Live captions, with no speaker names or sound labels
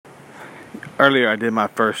Earlier I did my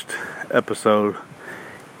first episode,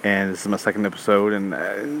 and this is my second episode, and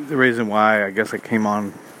the reason why I guess I came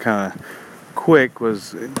on kind of quick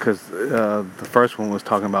was because the first one was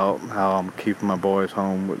talking about how I'm keeping my boys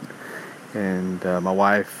home, and my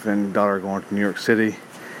wife and daughter are going to New York City,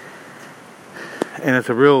 and it's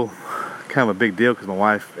a real kind of a big deal because my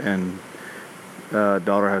wife and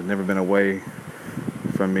daughter have never been away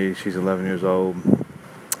from me. She's 11 years old,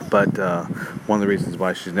 but one of the reasons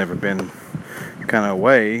why she's never been kind of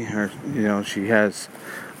away, she has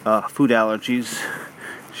food allergies.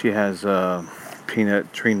 She has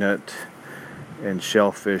peanut, tree nut, and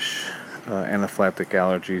shellfish anaphylactic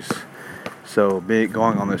allergies. So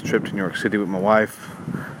going on this trip to New York City with my wife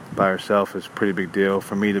by herself is a pretty big deal.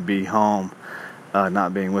 For me to be home,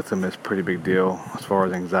 not being with them is a pretty big deal as far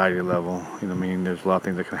as anxiety level. There's a lot of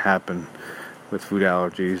things that can happen with food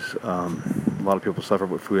allergies. A lot of people suffer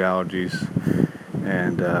with food allergies,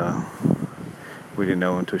 and we didn't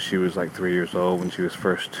know until she was like 3 years old when she was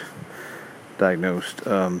first diagnosed.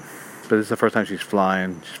 But this is the first time she's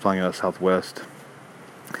flying. She's flying out of Southwest.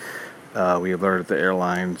 We alerted the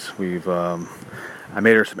airlines. I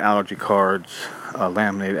made her some allergy cards,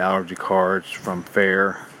 laminated allergy cards from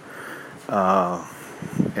Fair,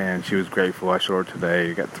 and she was grateful. I showed her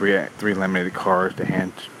today. Got three laminated cards to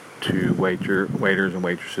hand to waiters and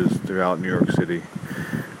waitresses throughout New York City.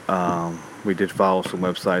 We did follow some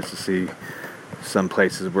websites to see some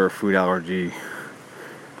places where food allergy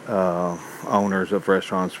owners of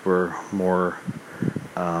restaurants were more,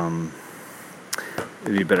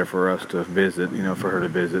 it'd be better for us to visit, for her to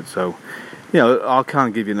visit. So, I'll kind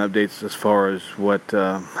of give you an update as far as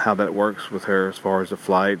how that works with her, as far as the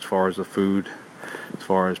flight, as far as the food, as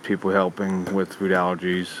far as people helping with food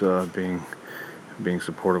allergies, being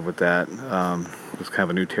supportive with that. It's kind of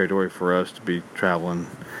a new territory for us to be traveling,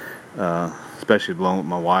 especially alone with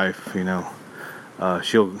my wife.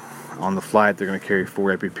 She'll, on the flight, they're going to carry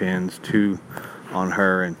 4 EpiPens, 2 on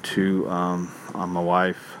her and 2 on my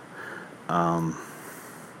wife.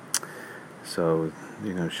 So,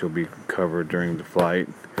 she'll be covered during the flight.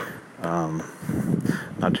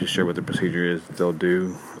 Not too sure what the procedure is they'll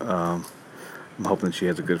do. I'm hoping she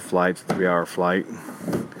has a good flight. It's a 3-hour flight.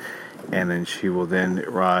 And then she will then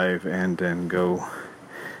arrive and then go.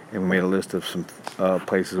 And we made a list of some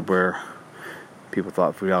places where people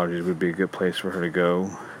thought food allergies would be a good place for her to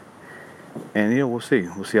go. And we'll see.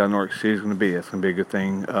 We'll see how New York City is going to be. That's going to be a good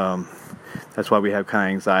thing. That's why we have kind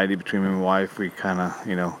of anxiety between me and my wife. We kind of,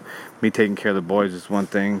 me taking care of the boys is one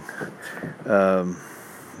thing,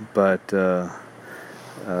 but the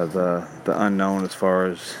unknown as far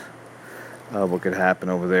as what could happen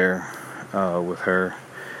over there with her.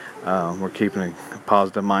 We're keeping a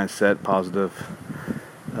positive mindset, positive.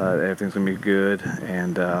 Everything's going to be good,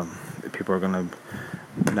 and people are going to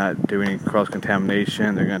not do any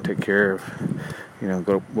cross-contamination. They're going to take care of,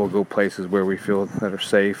 we'll go places where we feel that are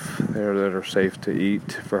safe, that are safe to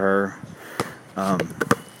eat for her.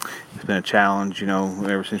 It's been a challenge,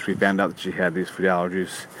 ever since we found out that she had these food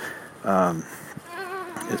allergies.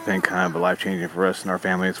 It's been kind of a life-changing for us and our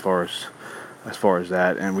family as far as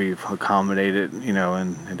that, and we've accommodated,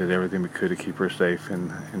 and did everything we could to keep her safe in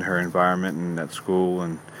her environment and at school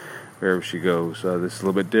and wherever she goes. This is a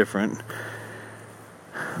little bit different.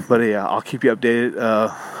 But yeah, I'll keep you updated.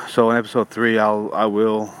 So in episode 3, I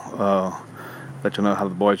will let you know how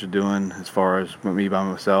the boys are doing as far as me by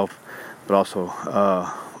myself, but also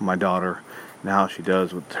my daughter and how she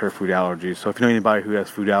does with her food allergies. So if you know anybody who has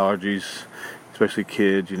food allergies, especially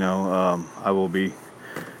kids, I will be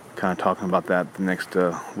kind of talking about that the next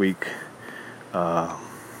week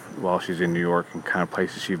while she's in New York, and kind of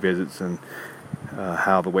places she visits, and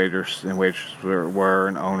how the waiters and waitresses were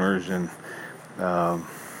and owners, and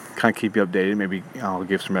kind of keep you updated. Maybe I'll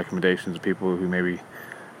give some recommendations to people who maybe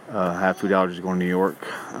have food allergies going to New York.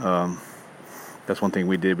 That's one thing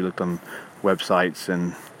we did. We looked on websites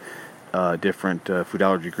and different food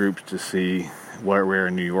allergy groups to see where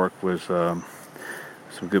in New York was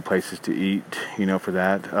some good places to eat, for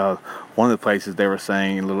that. One of the places they were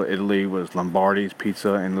saying in Little Italy was Lombardi's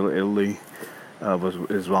Pizza in Little Italy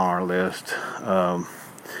is on our list.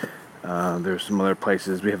 There's some other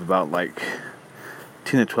places. We have about like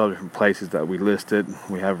 10 to 12 different places that we listed.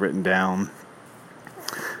 We have written down.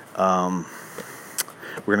 We're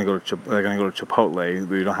gonna go to Chipotle.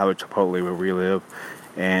 We don't have a Chipotle where we live,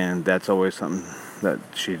 and that's always something that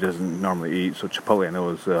she doesn't normally eat. So Chipotle, I know,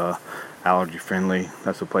 is allergy friendly.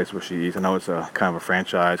 That's the place where she eats. I know it's a kind of a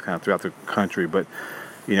franchise, kind of throughout the country, but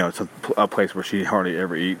it's a place where she hardly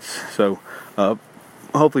ever eats. So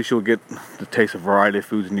hopefully she'll get to taste a variety of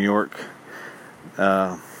foods in New York.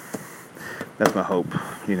 that's my hope.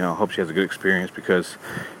 I hope she has a good experience, because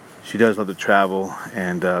she does love to travel,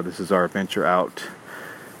 and this is our adventure out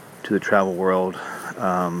to the travel world.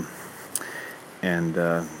 And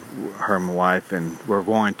her and my wife, and we're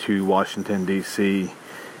going to Washington, D.C.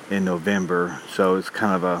 in November, so it's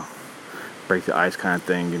kind of a break the ice kind of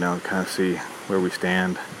thing, kind of see where we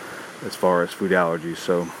stand as far as food allergies.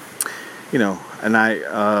 So, and I,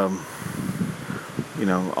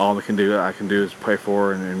 all I can do is pray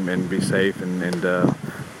for her and be safe, and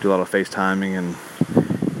do a lot of FaceTiming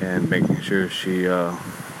and making sure she,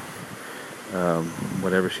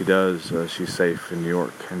 whatever she does, she's safe in New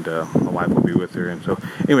York, and my wife will be with her. And so,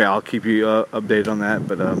 anyway, I'll keep you updated on that.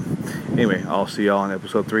 But anyway, I'll see y'all in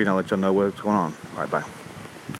episode 3, and I'll let y'all know what's going on. All right, bye.